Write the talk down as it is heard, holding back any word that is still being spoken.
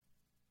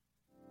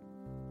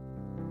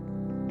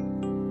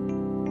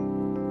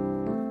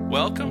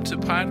Welcome to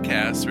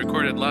podcasts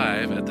recorded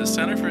live at the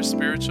Center for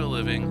Spiritual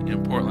Living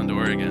in Portland,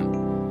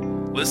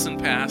 Oregon. Listen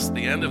past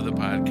the end of the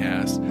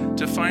podcast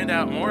to find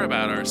out more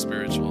about our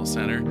spiritual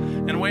center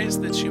and ways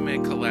that you may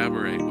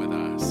collaborate with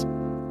us.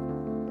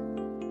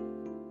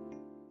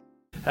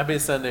 Happy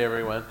Sunday,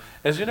 everyone.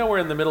 As you know, we're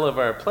in the middle of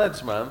our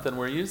Pledge Month, and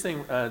we're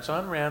using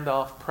John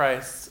Randolph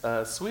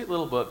Price's sweet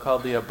little book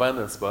called The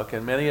Abundance Book,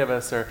 and many of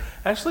us are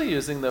actually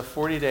using the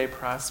 40-day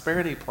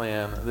prosperity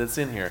plan that's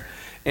in here.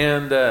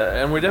 And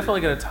we're definitely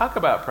going to talk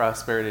about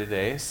prosperity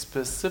today,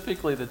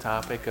 specifically the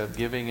topic of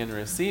giving and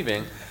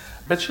receiving.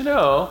 But you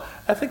know,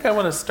 I think I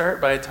want to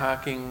start by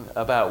talking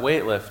about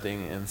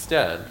weightlifting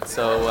instead.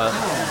 So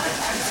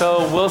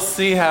we'll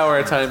see how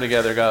our time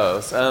together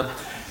goes.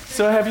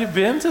 So have you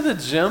been to the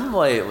gym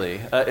lately?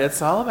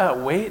 It's all about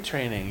weight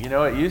training. You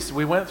know,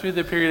 we went through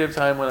the period of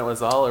time when it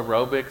was all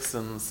aerobics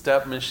and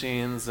step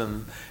machines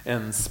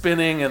and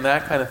spinning and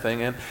that kind of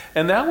thing. And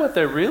now what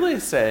they're really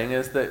saying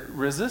is that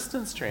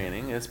resistance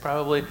training is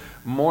probably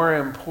more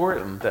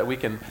important, that we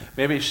can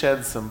maybe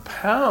shed some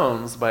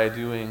pounds by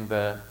doing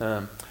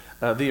the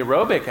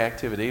aerobic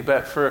activity.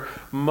 But for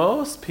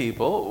most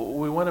people,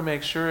 we want to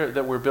make sure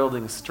that we're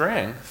building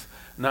strength,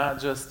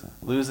 not just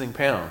losing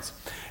pounds.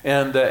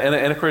 And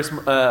of course,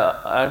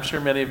 I'm sure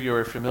many of you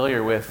are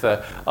familiar with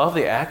all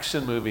the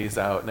action movies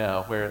out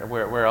now,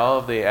 where all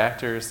of the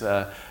actors,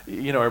 are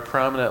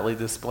prominently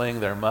displaying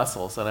their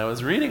muscles. And I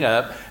was reading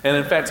up, and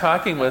in fact,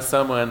 talking with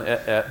someone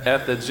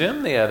at the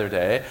gym the other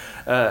day,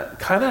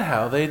 kind of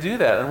how they do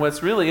that. And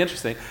what's really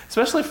interesting,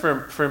 especially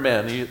for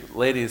men, you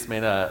ladies may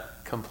not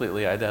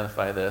completely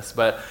identify this,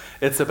 but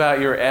it's about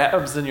your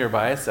abs and your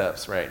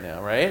biceps right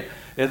now, right?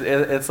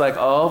 It's like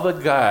all the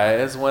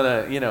guys want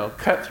to,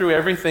 cut through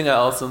everything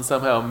else and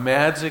somehow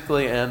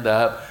magically end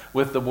up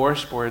with the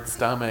washboard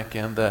stomach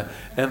and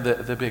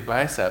the big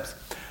biceps.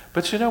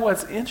 But you know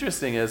what's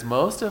interesting is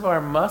most of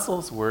our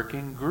muscles work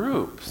in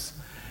groups.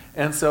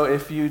 And so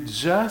if you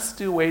just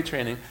do weight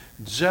training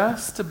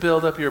just to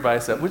build up your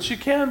bicep, which you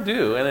can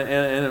do,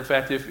 and in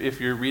fact, if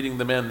you're reading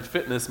the men's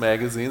fitness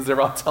magazines, they're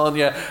all telling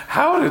you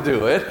how to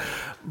do it,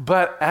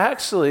 but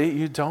actually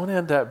you don't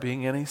end up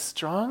being any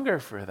stronger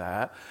for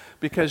that,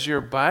 because your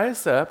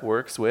bicep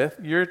works with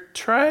your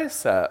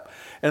tricep.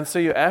 And so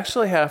you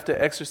actually have to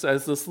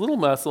exercise this little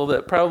muscle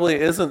that probably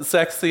isn't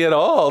sexy at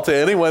all to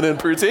anyone in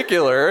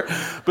particular.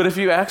 But if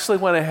you actually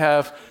want to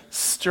have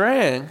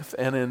strength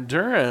and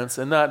endurance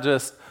and not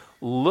just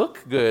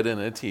look good in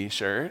a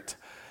t-shirt,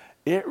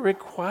 it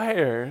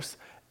requires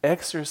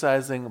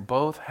exercising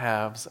both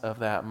halves of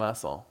that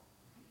muscle.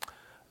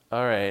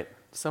 All right,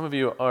 some of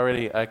you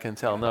already, I can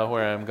tell, know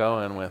where I'm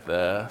going with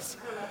this.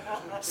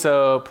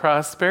 So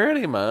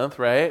Prosperity Month,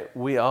 right?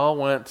 We all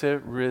want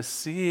to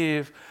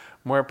receive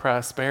more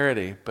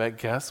prosperity, but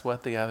guess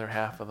what the other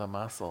half of the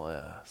muscle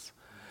is?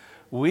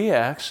 We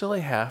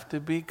actually have to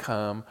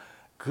become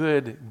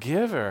good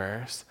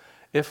givers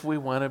if we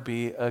want to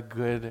be a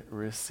good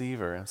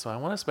receiver. And so I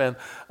want to spend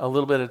a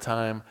little bit of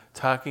time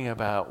talking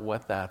about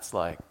what that's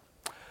like.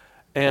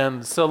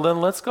 And so then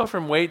let's go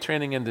from weight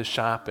training into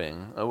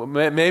shopping.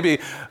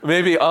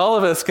 Maybe all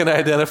of us can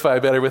identify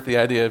better with the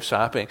idea of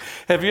shopping.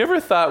 Have you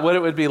ever thought what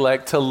it would be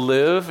like to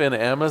live in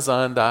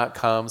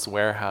Amazon.com's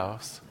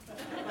warehouse?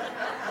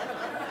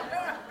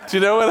 Do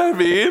you know what I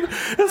mean?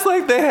 It's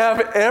like they have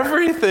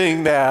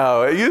everything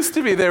now. It used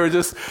to be they were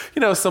just,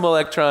 some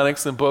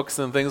electronics and books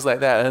and things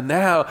like that. And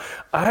now,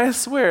 I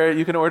swear,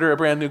 you can order a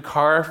brand new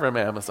car from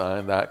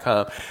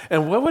Amazon.com.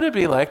 And what would it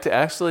be like to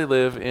actually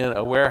live in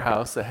a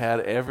warehouse that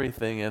had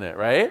everything in it,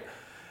 right?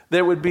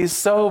 That would be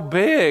so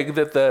big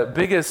that the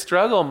biggest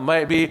struggle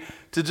might be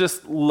to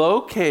just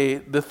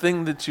locate the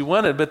thing that you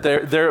wanted, but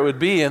there it would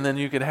be, and then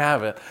you could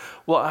have it.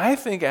 Well, I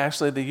think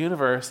actually the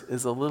universe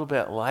is a little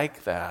bit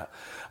like that.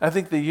 I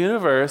think the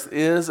universe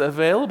is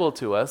available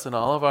to us in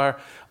all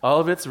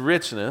of its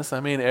richness.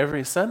 I mean,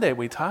 every Sunday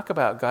we talk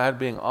about God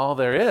being all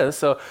there is.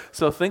 So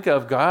think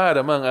of God,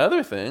 among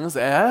other things,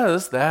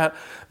 as that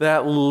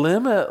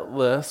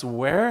limitless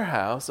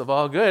warehouse of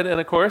all good.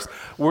 And of course,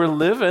 we're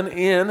living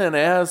in and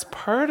as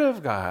part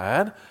of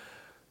God.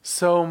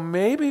 So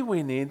maybe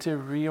we need to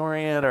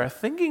reorient our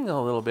thinking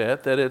a little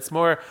bit, that it's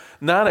more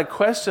not a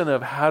question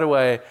of how do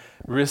I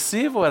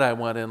receive what I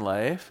want in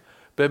life,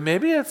 but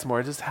maybe it's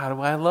more just how do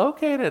I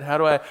locate it? How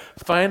do I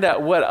find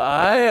out what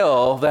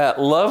aisle that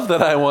love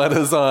that I want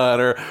is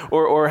on,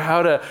 or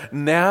how to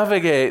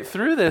navigate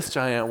through this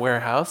giant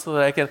warehouse so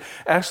that I can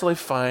actually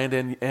find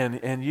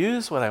and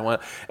use what I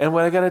want. And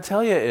what I got to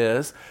tell you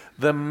is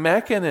the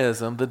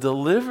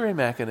delivery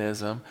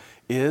mechanism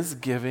is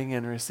giving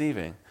and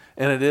receiving.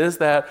 And it is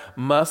that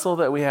muscle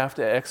that we have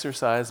to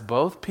exercise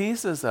both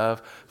pieces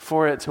of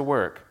for it to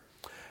work.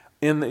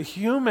 In the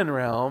human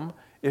realm,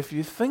 if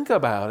you think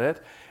about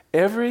it,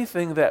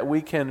 everything that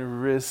we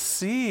can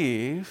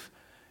receive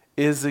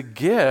is a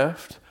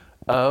gift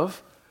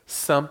of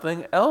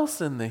something else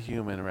in the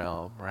human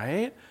realm,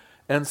 right?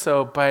 And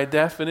so by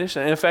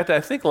definition, in fact,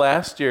 I think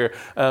last year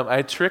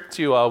I tricked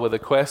you all with a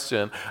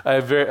question.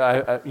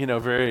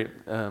 Very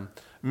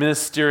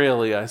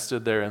ministerially, I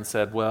stood there and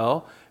said,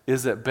 well,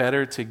 is it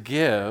better to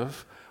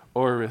give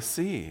or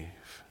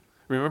receive?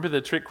 Remember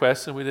the trick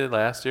question we did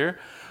last year?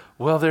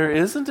 Well, there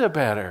isn't a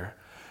better.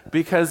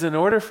 Because in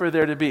order for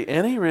there to be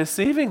any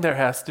receiving, there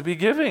has to be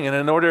giving. And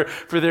in order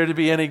for there to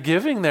be any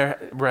giving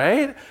there,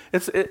 right?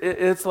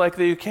 It's like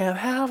that you can't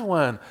have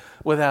one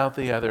without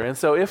the other. And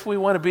so if we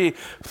want to be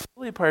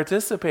fully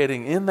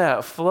participating in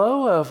that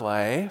flow of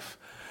life,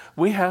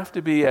 we have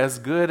to be as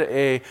good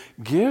a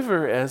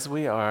giver as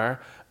we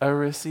are a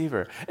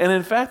receiver. And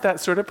in fact,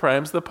 that sort of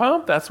primes the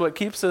pump. That's what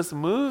keeps us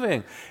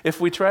moving. If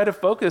we try to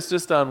focus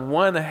just on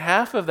one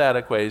half of that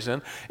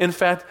equation, in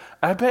fact,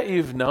 I bet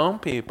you've known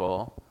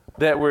people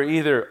that were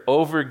either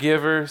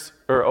over-givers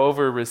or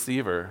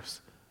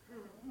over-receivers.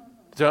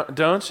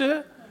 Don't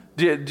you?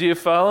 Do you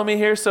follow me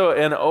here? So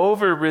an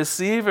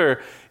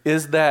over-receiver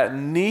is that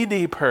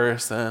needy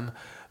person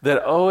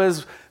that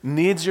always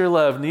needs your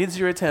love, needs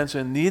your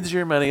attention, needs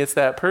your money. It's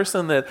that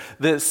person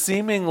that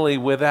seemingly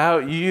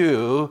without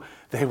you,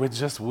 they would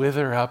just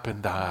wither up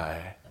and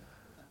die.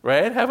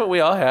 Right? Haven't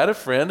we all had a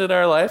friend in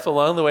our life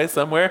along the way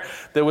somewhere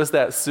that was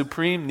that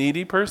supreme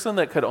needy person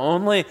that could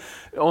only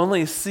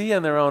see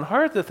in their own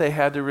heart that they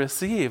had to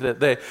receive, that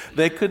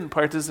they couldn't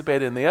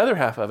participate in the other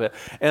half of it?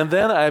 And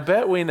then I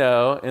bet we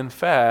know, in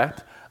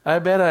fact, I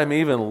bet I'm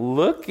even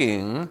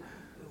looking.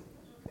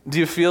 Do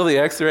you feel the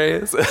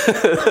x-rays?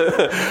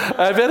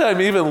 I bet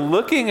I'm even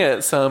looking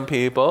at some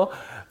people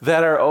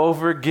that are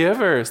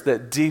over-givers,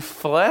 that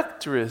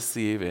deflect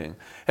receiving.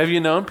 Have you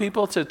known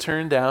people to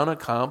turn down a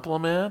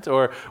compliment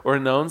or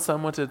known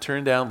someone to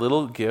turn down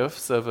little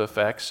gifts of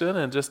affection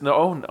and just,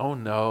 no,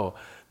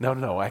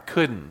 I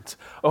couldn't.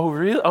 Oh,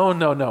 really? Oh,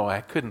 no,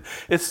 I couldn't.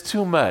 It's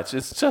too much.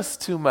 It's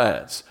just too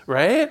much,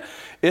 right?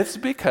 It's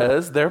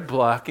because they're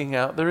blocking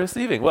out the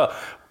receiving. Well,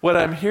 what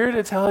I'm here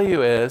to tell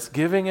you is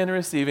giving and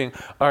receiving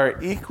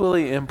are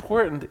equally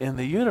important in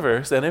the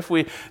universe. And if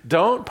we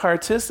don't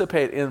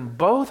participate in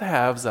both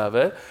halves of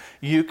it,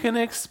 you can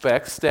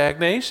expect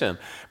stagnation.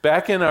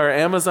 Back in our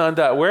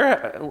Amazon.com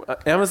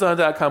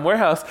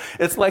warehouse,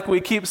 it's like we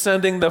keep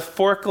sending the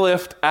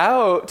forklift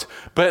out,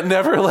 but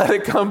never let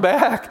it come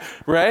back,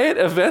 right?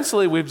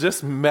 Eventually, we've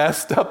just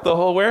messed up the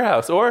whole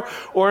warehouse.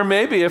 Or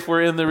maybe if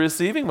we're in the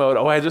receiving mode,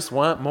 I just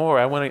want more.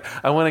 I want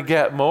to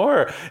get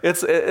more.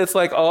 It's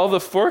like all the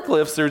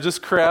forklifts are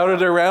just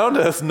crowded around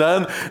us.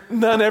 None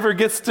ever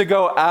gets to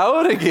go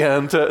out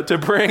again to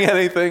bring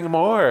anything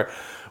more.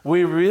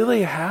 We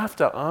really have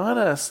to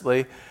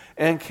honestly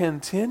and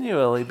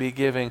continually be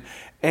giving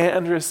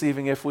and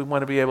receiving if we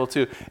want to be able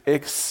to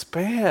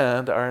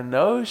expand our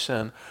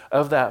notion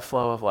of that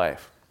flow of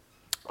life.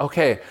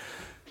 Okay,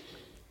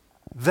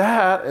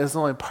 that is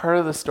only part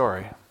of the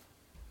story.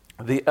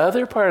 The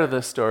other part of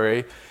the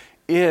story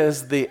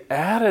is the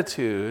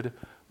attitude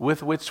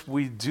with which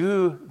we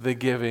do the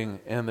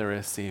giving and the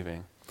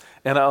receiving.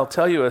 And I'll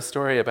tell you a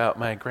story about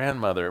my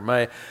grandmother.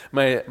 My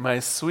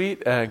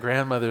sweet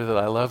grandmother that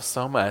I love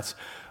so much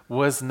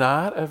was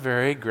not a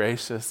very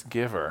gracious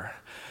giver.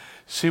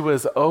 She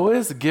was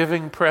always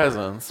giving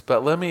presents,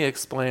 but let me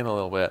explain a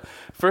little bit.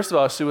 First of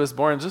all, she was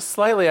born just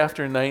slightly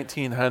after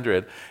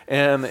 1900,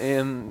 and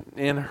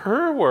in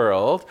her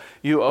world,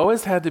 you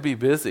always had to be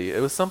busy. It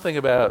was something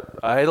about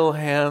idle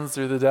hands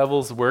through the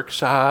devil's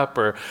workshop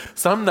or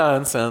some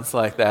nonsense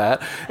like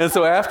that. And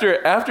so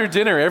after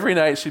dinner every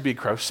night, she'd be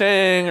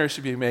crocheting or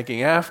she'd be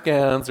making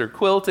afghans or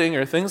quilting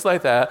or things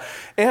like that,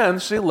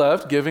 and she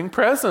loved giving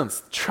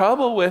presents.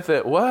 Trouble with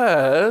it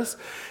was,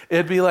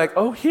 it'd be like,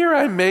 oh, here,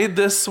 I made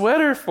this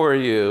sweater for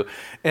you.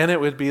 And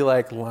it would be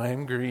like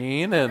lime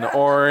green and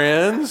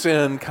orange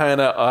and kind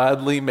of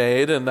oddly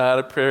made and not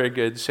a very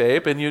good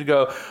shape. And you'd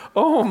go,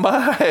 oh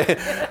my,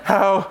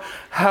 how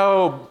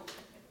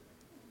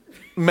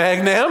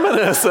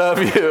magnanimous of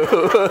you,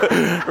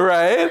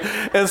 right?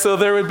 And so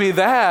there would be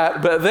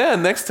that. But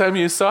then next time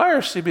you saw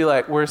her, she'd be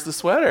like, where's the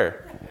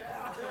sweater?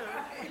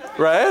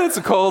 Right? It's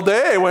a cold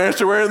day. Why aren't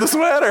you wearing the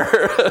sweater?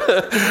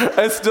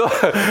 I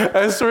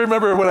still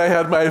remember when I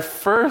had my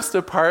first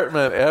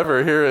apartment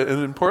ever here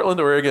in Portland,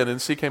 Oregon,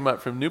 and she came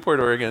up from Newport,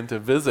 Oregon to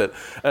visit,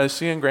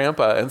 she and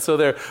Grandpa. And so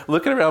they're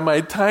looking around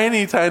my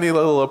tiny, tiny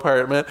little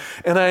apartment,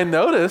 and I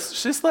noticed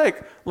she's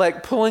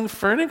like pulling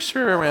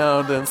furniture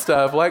around and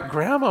stuff. Like,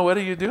 Grandma, what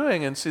are you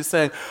doing? And she's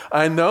saying,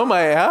 I know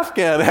my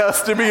Afghan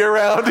has to be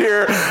around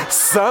here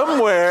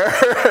somewhere.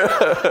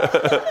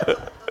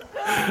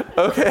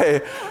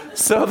 Okay,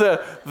 so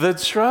the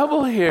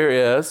trouble here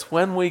is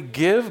when we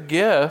give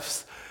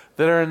gifts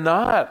that are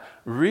not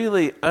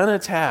really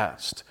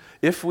unattached,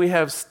 if we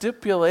have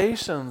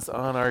stipulations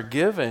on our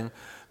giving,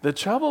 the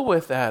trouble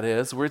with that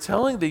is we're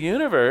telling the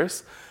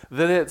universe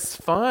that it's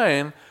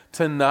fine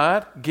to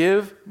not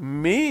give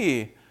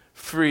me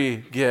free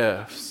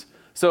gifts.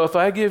 So if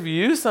I give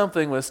you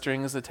something with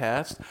strings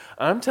attached,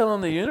 I'm telling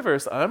the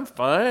universe I'm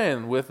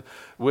fine with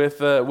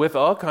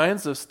all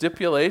kinds of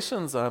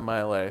stipulations on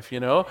my life.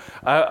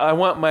 I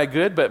want my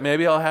good, but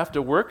maybe I'll have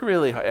to work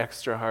really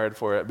extra hard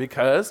for it,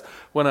 because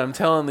what I'm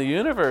telling the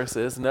universe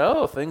is,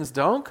 no, things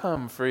don't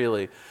come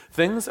freely.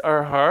 Things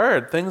are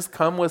hard. Things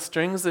come with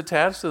strings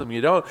attached to them.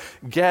 You don't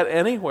get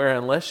anywhere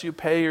unless you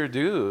pay your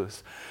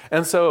dues.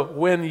 And so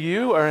when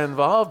you are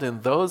involved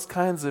in those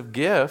kinds of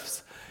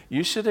gifts,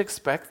 you should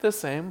expect the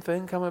same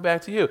thing coming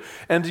back to you.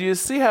 And do you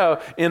see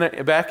how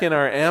back in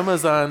our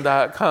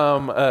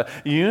Amazon.com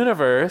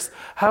universe,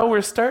 how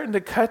we're starting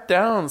to cut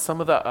down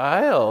some of the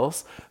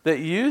aisles that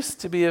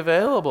used to be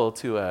available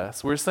to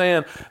us? We're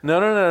saying,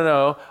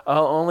 no,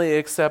 I'll only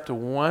accept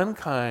one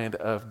kind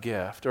of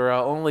gift, or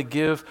I'll only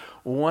give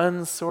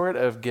one sort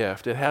of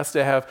gift. It has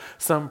to have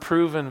some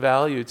proven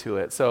value to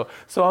it. So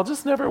I'll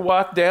just never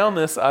walk down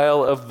this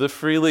aisle of the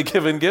freely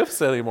given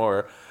gifts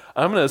anymore.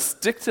 I'm going to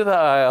stick to the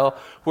aisle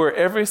where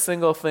every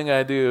single thing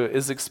I do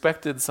is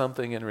expected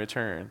something in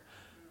return.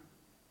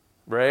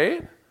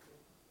 Right?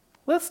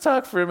 Let's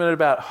talk for a minute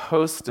about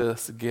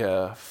hostess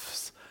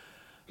gifts.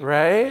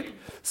 Right?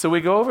 So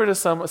we go over to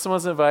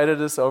someone's invited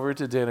us over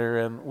to dinner,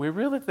 and we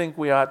really think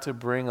we ought to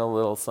bring a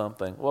little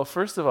something. Well,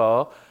 first of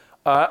all,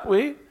 ought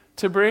we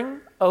to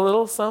bring a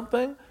little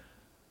something?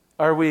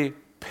 Are we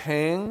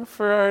paying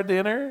for our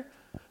dinner?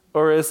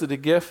 Or is it a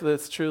gift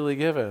that's truly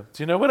given?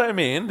 Do you know what I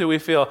mean? Do we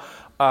feel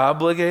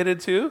obligated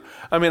to?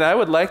 I mean, I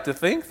would like to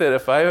think that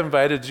if I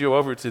invited you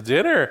over to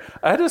dinner,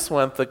 I just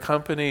want the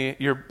company,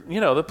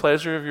 the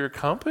pleasure of your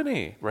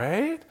company,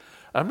 right?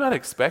 I'm not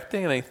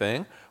expecting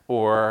anything,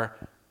 or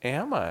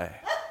am I?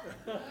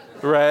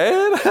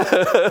 Right?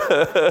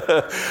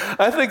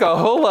 I think a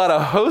whole lot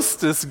of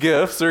hostess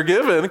gifts are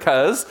given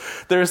because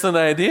there's an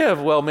idea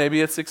of, well,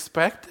 maybe it's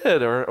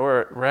expected,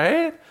 or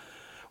right?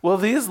 Well,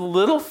 these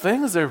little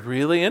things are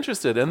really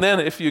interested. And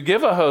then if you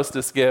give a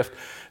hostess gift,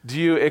 do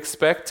you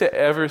expect to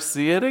ever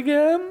see it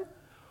again?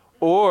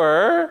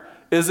 Or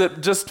is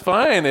it just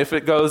fine if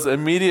it goes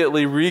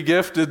immediately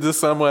re-gifted to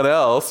someone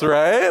else,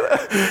 right?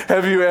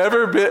 Have you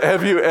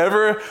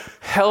ever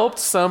helped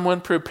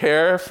someone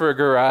prepare for a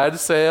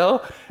garage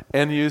sale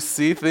and you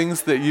see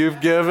things that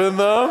you've given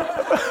them?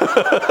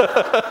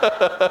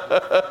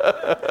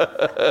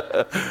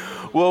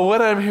 Well,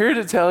 what I'm here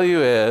to tell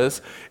you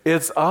is,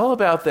 it's all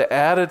about the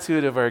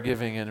attitude of our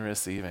giving and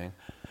receiving.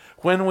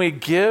 When we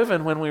give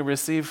and when we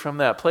receive from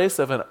that place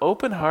of an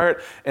open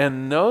heart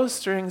and no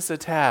strings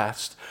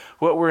attached,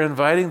 what we're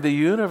inviting the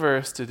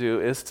universe to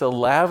do is to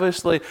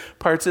lavishly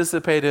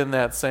participate in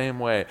that same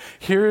way.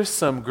 Here's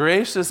some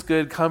gracious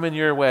good coming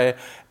your way,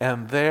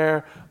 and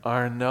there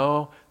are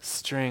no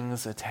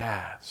strings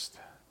attached.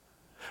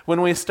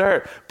 When we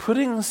start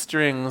putting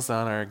strings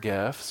on our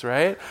gifts,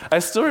 right? I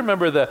still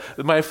remember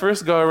my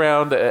first go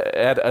around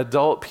at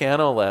adult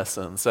piano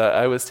lessons.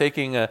 I was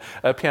taking a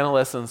piano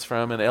lessons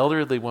from an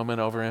elderly woman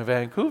over in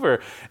Vancouver,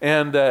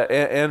 and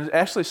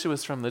actually she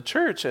was from the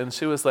church, and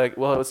she was like,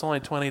 well, it was only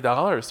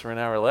 $20 for an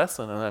hour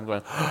lesson, and I'm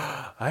going,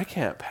 I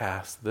can't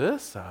pass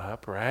this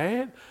up,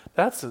 right?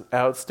 That's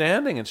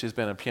outstanding, and she's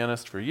been a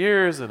pianist for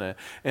years and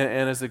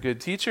is a good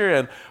teacher,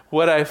 and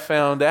what I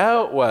found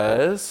out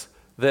was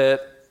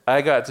that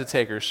I got to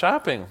take her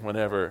shopping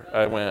whenever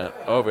I went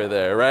over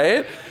there,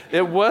 right?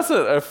 It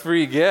wasn't a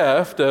free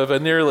gift of a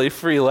nearly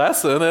free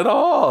lesson at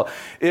all.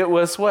 It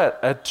was what?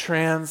 A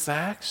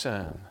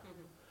transaction.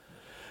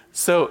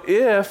 So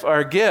if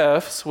our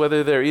gifts,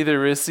 whether they're either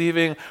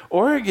receiving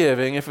or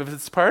giving, if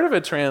it's part of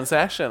a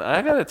transaction,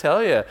 I got to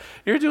tell you,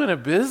 you're doing a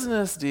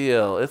business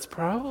deal. It's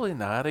probably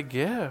not a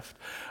gift.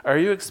 Are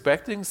you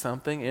expecting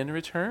something in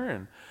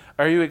return?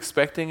 Are you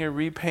expecting a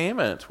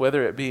repayment,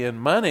 whether it be in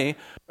money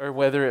or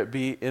whether it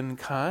be in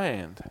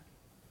kind?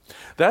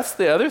 That's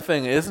the other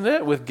thing, isn't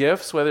it, with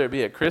gifts, whether it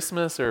be at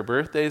Christmas or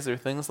birthdays or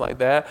things like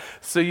that.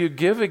 So you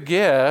give a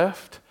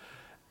gift.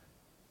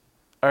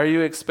 Are you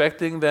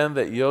expecting then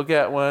that you'll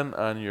get one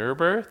on your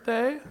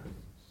birthday?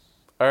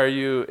 Are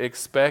you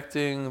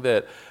expecting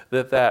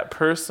that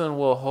person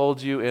will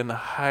hold you in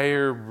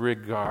higher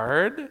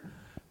regard?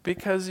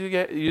 Because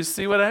you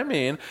see what I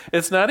mean?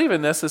 It's not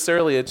even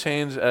necessarily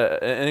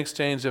an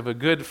exchange of a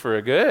good for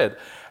a good.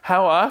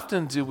 How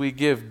often do we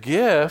give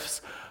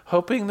gifts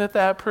hoping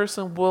that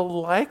person will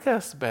like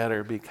us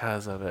better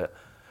because of it?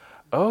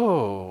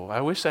 Oh,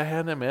 I wish I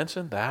hadn't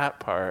mentioned that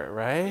part,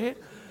 right?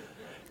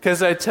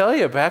 Because I tell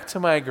you, back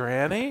to my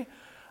granny,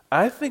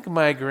 I think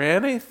my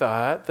granny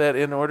thought that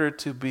in order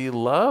to be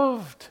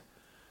loved,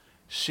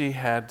 she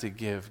had to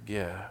give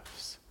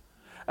gifts.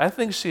 I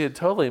think she had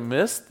totally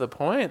missed the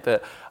point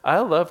that I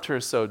loved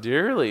her so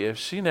dearly. If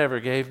she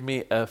never gave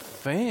me a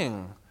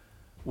thing,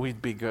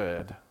 we'd be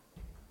good,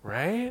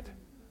 right?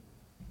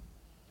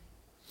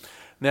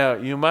 Now,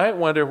 you might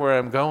wonder where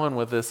I'm going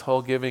with this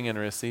whole giving and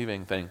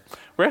receiving thing.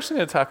 We're actually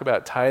going to talk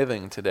about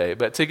tithing today,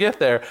 but to get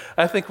there,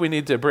 I think we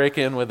need to break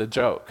in with a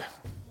joke.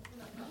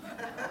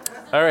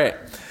 All right.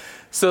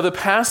 So the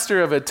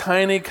pastor of a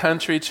tiny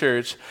country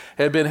church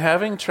had been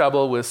having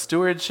trouble with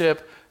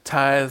stewardship,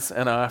 tithes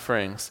and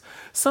offerings.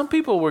 Some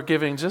people were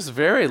giving just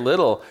very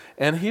little,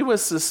 and he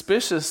was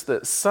suspicious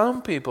that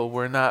some people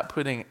were not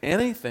putting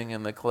anything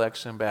in the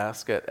collection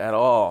basket at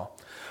all.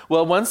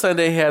 Well, one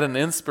Sunday he had an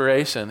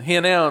inspiration. He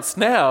announced,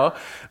 "Now,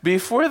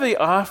 before the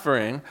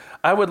offering,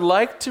 I would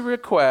like to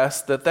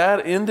request that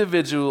that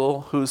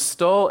individual who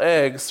stole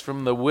eggs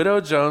from the widow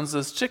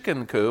Jones's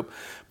chicken coop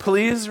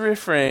please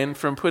refrain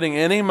from putting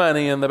any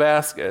money in the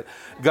basket.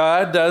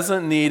 God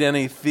doesn't need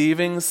any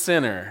thieving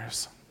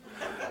sinners."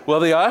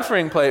 Well, the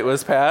offering plate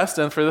was passed,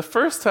 and for the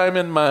first time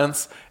in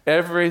months,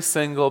 every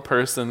single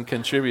person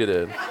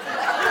contributed.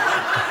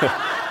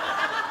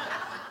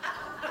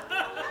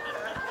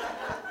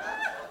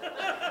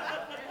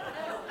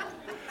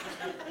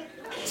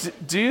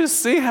 Do you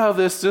see how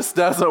this just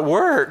doesn't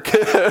work?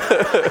 Here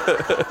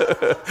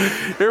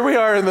we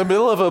are in the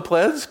middle of a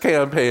pledge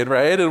campaign,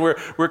 right? And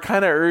we're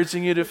kind of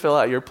urging you to fill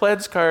out your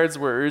pledge cards.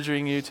 We're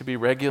urging you to be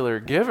regular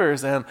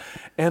givers. And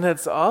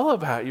it's all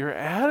about your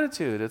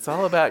attitude. It's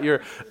all about your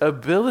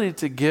ability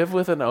to give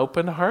with an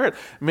open heart.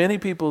 Many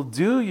people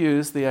do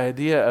use the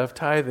idea of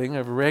tithing,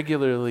 of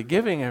regularly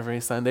giving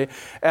every Sunday,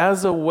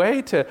 as a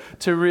way to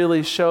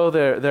really show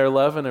their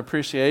love and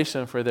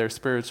appreciation for their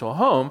spiritual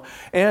home.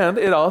 And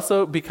it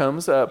also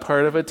becomes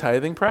part of a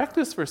tithing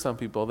practice for some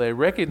people. They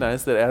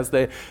recognize that as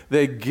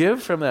they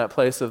give from that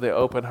place of the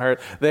open heart,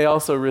 they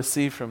also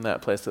receive from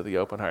that place of the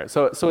open heart.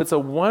 So it's a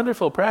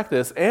wonderful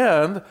practice.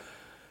 And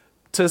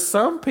to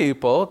some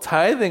people,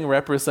 tithing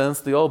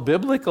represents the old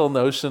biblical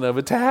notion of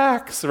a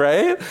tax,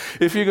 right?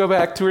 If you go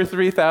back 2,000 or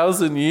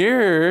 3,000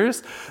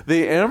 years,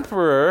 the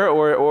emperor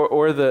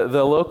or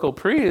the local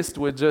priest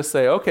would just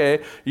say, "Okay,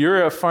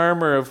 you're a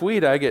farmer of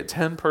wheat, I get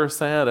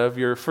 10% of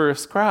your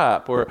first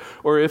crop." Or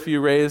if you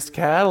raised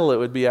cattle, it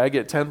would be, "I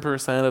get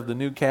 10% of the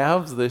new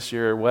calves this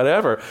year," or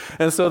whatever.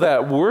 And so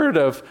that word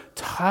of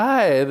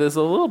tithe is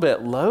a little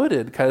bit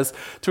loaded because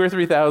 2,000 or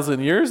 3,000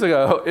 years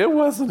ago, it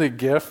wasn't a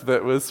gift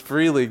that was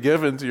freely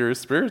given to your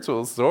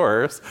spiritual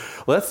source.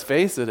 Let's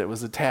face it, it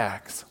was a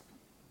tax.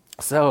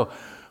 So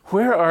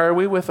where are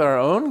we with our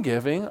own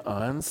giving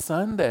on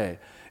Sunday?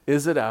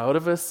 Is it out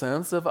of a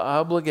sense of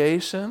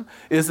obligation?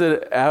 Is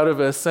it out of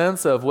a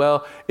sense of,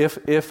 well,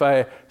 if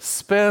I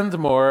spend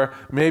more,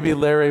 maybe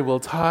Larry will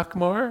talk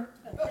more?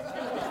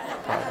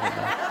 Probably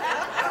not.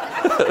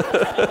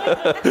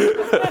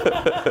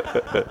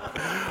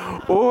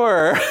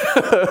 Or,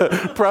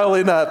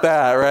 probably not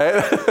that,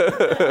 right?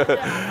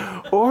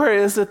 Or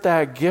is it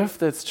that gift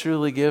that's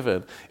truly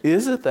given?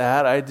 Is it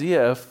that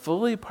idea of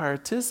fully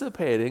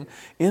participating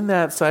in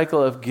that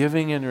cycle of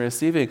giving and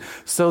receiving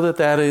so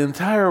that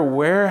entire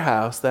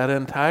warehouse, that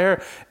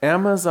entire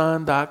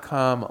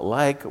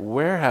Amazon.com-like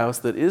warehouse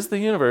that is the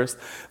universe,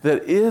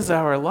 that is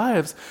our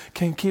lives,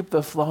 can keep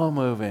the flow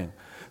moving?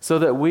 So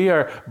that we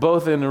are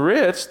both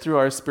enriched through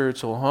our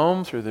spiritual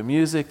home, through the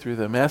music, through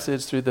the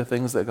message, through the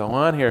things that go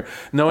on here,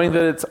 knowing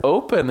that it's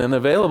open and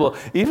available,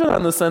 even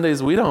on the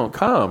Sundays we don't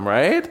come,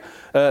 right?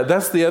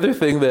 That's the other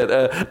thing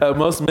that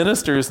most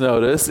ministers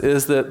notice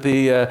is that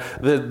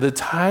the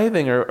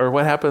tithing or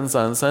what happens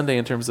on Sunday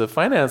in terms of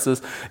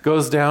finances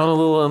goes down a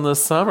little in the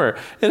summer.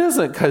 It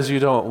isn't because you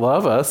don't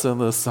love us in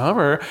the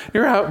summer.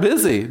 You're out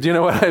busy. Do you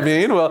know what I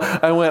mean? Well,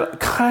 I went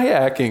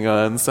kayaking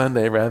on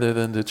Sunday rather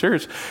than to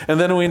church. And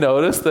then we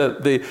noticed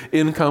that the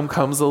income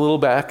comes a little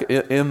back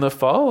in the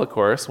fall, of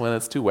course, when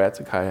it's too wet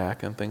to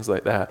kayak and things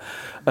like that.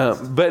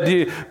 But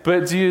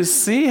do you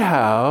see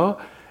how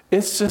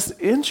it's just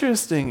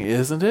interesting,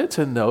 isn't it,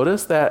 to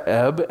notice that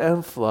ebb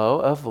and flow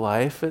of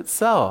life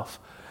itself?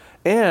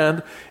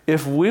 And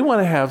if we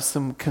want to have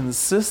some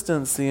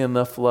consistency in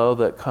the flow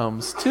that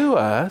comes to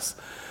us,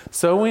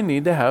 so we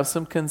need to have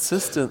some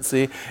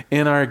consistency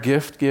in our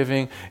gift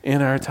giving,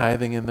 in our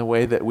tithing, in the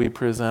way that we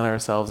present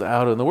ourselves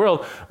out in the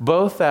world,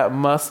 both that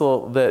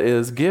muscle that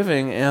is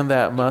giving and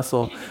that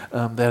muscle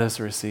that is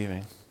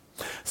receiving.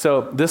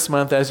 So this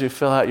month, as you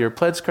fill out your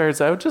pledge cards,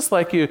 I would just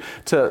like you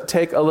to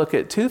take a look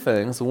at two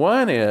things.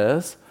 One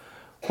is,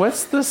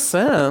 what's the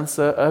sense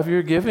of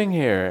your giving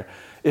here?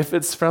 If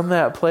it's from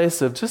that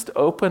place of just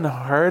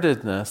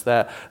open-heartedness,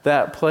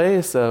 that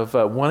place of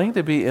wanting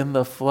to be in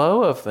the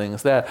flow of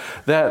things,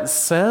 that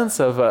sense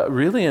of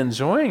really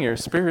enjoying your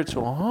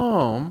spiritual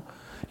home,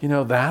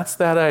 that's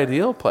that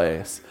ideal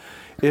place.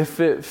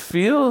 If it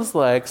feels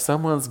like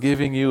someone's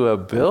giving you a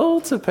bill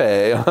to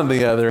pay, on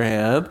the other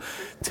hand,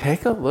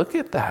 take a look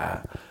at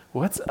that.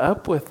 What's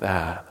up with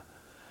that?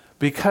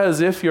 Because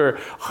if your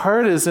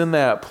heart is in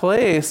that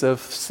place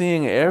of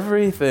seeing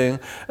everything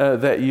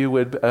that you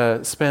would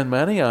spend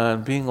money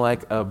on being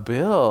like a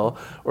bill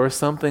or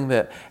something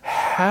that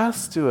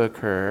has to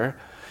occur,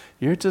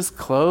 you're just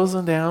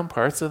closing down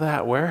parts of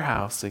that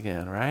warehouse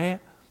again, right?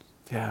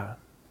 Yeah.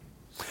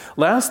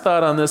 Last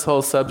thought on this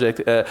whole subject,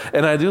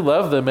 and I do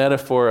love the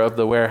metaphor of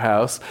the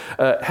warehouse.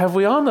 Have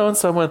we all known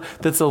someone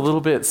that's a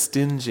little bit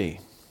stingy?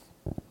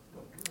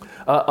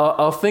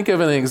 I'll think of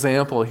an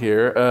example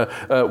here.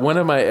 One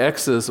of my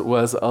exes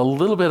was a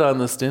little bit on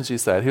the stingy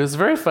side. He was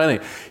very funny.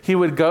 He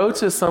would go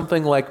to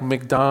something like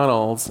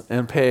McDonald's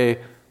and pay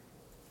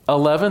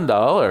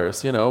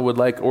 $11,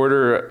 would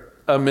order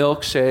a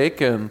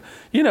milkshake, and,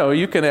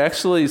 you can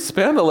actually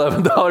spend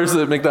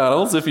 $11 at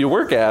McDonald's if you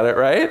work at it,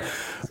 right?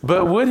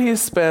 But would he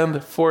spend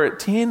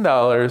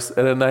 $14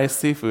 at a nice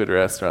seafood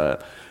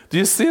restaurant? Do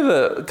you see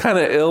the kind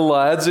of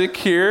illogic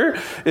here?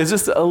 It's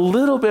just a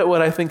little bit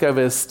what I think of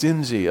as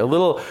stingy, a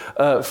little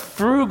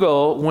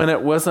frugal when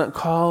it wasn't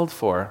called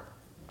for.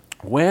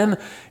 When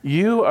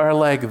you are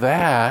like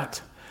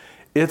that,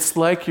 it's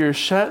like you're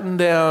shutting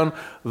down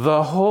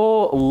the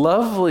whole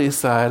lovely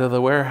side of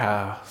the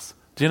warehouse.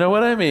 Do you know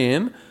what I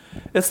mean?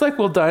 It's like,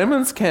 well,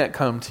 diamonds can't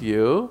come to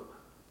you,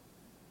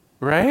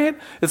 right?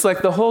 It's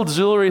like the whole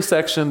jewelry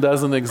section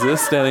doesn't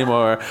exist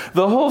anymore.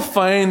 The whole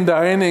fine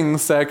dining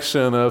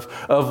section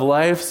of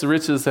life's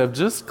riches have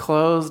just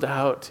closed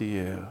out to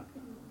you.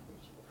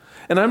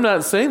 And I'm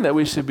not saying that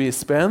we should be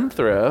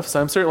spendthrifts.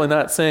 I'm certainly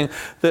not saying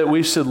that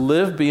we should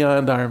live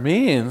beyond our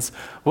means.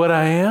 What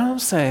I am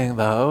saying,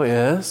 though,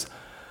 is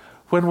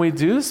when we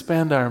do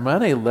spend our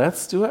money,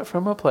 let's do it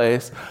from a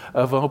place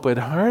of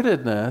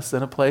open-heartedness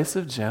and a place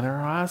of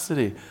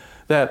generosity.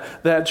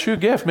 That true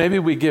gift, maybe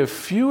we give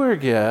fewer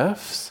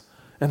gifts,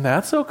 and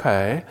that's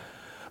okay.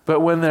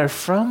 But when they're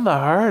from the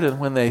heart and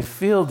when they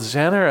feel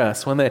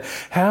generous, when they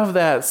have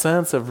that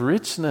sense of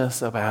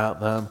richness about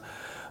them,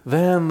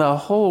 then the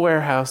whole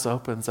warehouse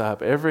opens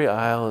up. Every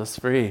aisle is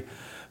free.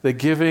 The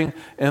giving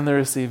and the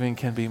receiving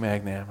can be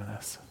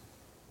magnanimous.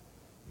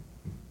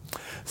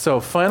 So,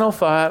 final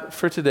thought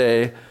for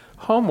today,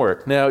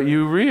 homework. Now,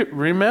 you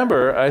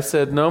remember I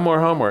said no more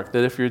homework,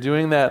 that if you're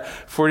doing that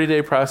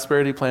 40-day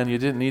prosperity plan, you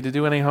didn't need to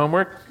do any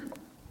homework?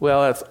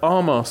 Well, that's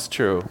almost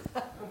true.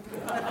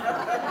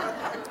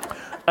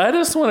 I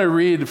just want to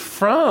read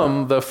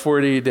from the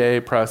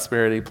 40-day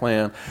prosperity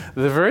plan.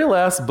 The very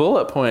last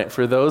bullet point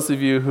for those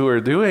of you who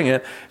are doing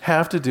it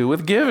have to do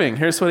with giving.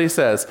 Here's what he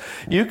says.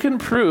 You can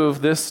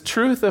prove this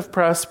truth of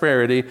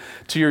prosperity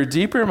to your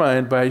deeper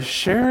mind by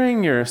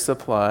sharing your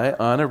supply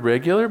on a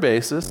regular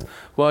basis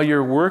while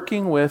you're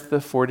working with the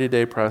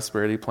 40-day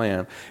prosperity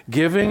plan.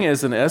 Giving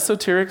is an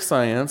esoteric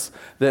science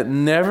that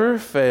never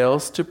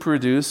fails to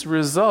produce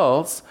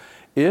results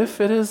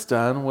if it is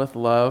done with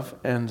love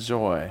and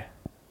joy.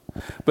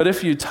 But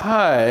if you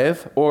tithe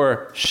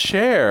or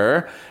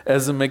share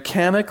as a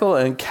mechanical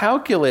and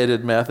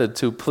calculated method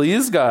to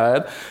please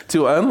God,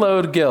 to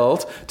unload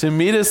guilt, to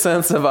meet a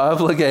sense of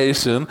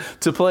obligation,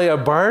 to play a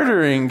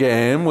bartering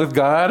game with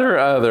God or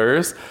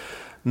others,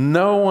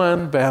 no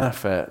one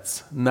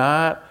benefits,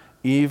 not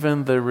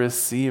even the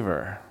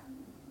receiver.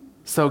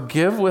 So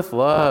give with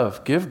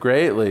love, give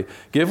greatly,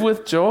 give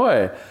with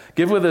joy,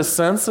 give with a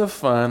sense of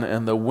fun,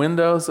 and the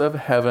windows of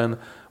heaven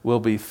will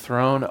be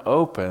thrown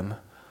open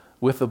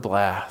with a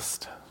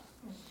blast.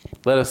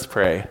 Let us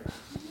pray.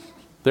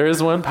 There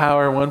is one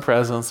power, one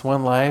presence,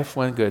 one life,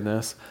 one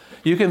goodness.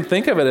 You can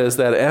think of it as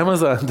that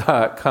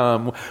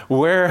Amazon.com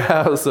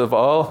warehouse of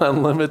all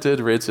unlimited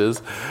riches,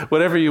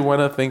 whatever you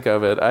want to think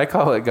of it. I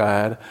call it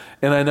God,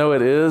 and I know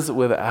it is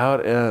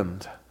without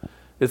end.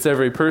 It's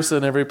every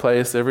person, every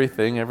place,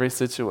 everything, every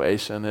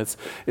situation.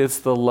 It's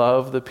the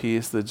love, the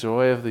peace, the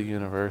joy of the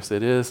universe.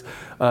 It is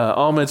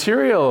all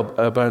material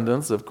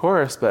abundance, of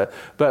course,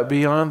 but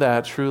beyond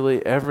that,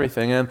 truly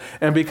everything.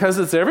 And because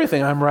it's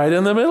everything, I'm right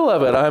in the middle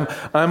of it.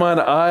 I'm on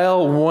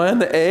aisle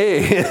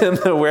 1A in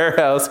the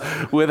warehouse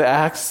with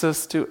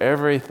access to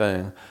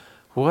everything.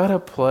 What a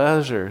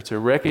pleasure to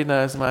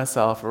recognize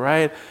myself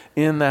right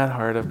in that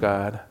heart of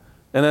God.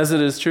 And as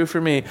it is true for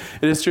me,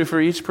 it is true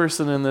for each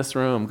person in this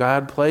room.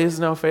 God plays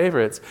no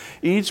favorites.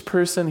 Each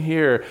person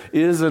here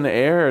is an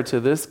heir to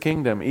this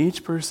kingdom.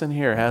 Each person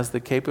here has the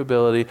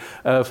capability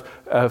of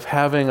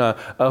having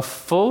a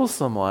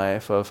fulsome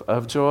life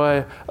of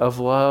joy, of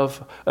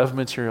love, of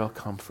material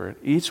comfort.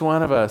 Each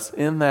one of us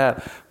in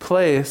that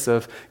place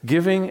of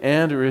giving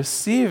and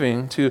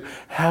receiving to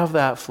have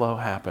that flow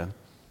happen.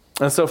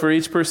 And so for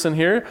each person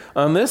here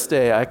on this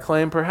day, I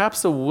claim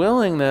perhaps a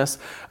willingness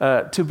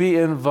to be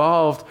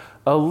involved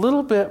a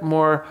little bit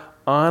more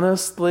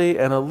honestly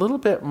and a little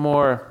bit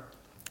more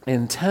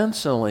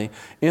intentionally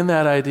in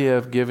that idea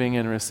of giving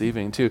and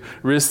receiving, to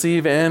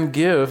receive and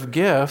give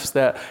gifts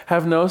that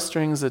have no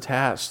strings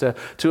attached,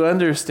 to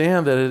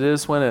understand that it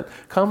is when it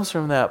comes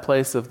from that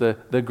place of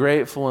the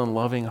grateful and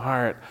loving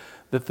heart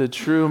that the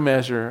true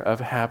measure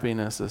of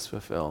happiness is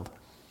fulfilled.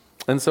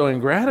 And so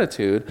in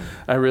gratitude,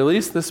 I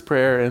release this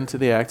prayer into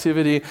the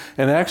activity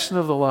and action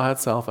of the law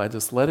itself. I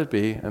just let it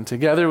be. And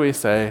together we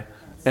say,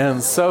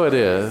 and so it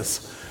is.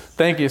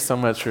 Thank you so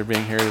much for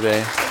being here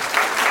today.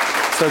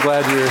 So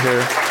glad you were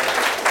here.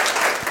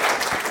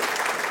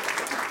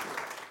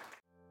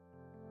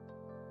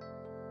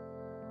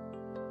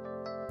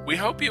 We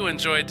hope you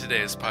enjoyed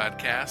today's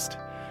podcast.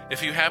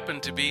 If you happen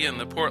to be in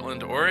the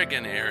Portland,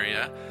 Oregon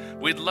area,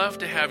 we'd love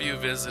to have you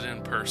visit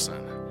in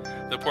person.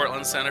 The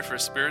Portland Center for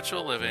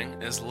Spiritual Living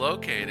is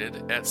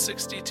located at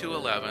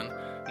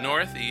 6211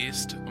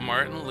 Northeast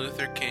Martin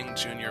Luther King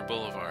Jr.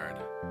 Boulevard.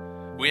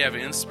 We have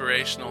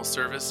inspirational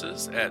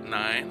services at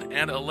 9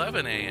 and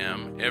 11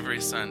 a.m.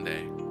 every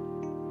Sunday.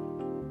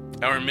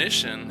 Our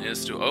mission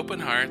is to open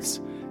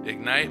hearts,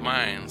 ignite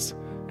minds,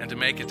 and to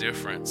make a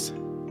difference.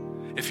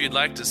 If you'd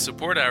like to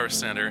support our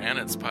center and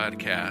its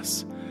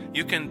podcasts,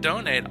 you can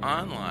donate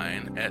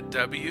online at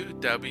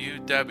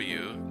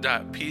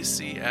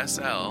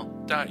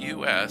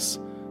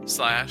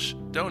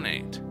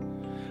www.pcsl.us/donate.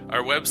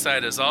 Our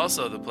website is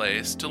also the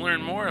place to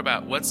learn more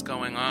about what's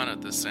going on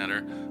at the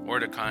center or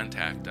to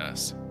contact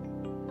us.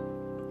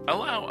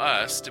 Allow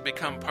us to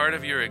become part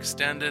of your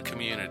extended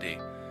community.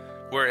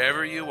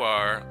 Wherever you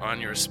are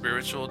on your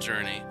spiritual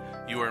journey,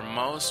 you are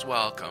most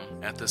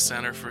welcome at the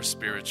Center for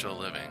Spiritual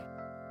Living.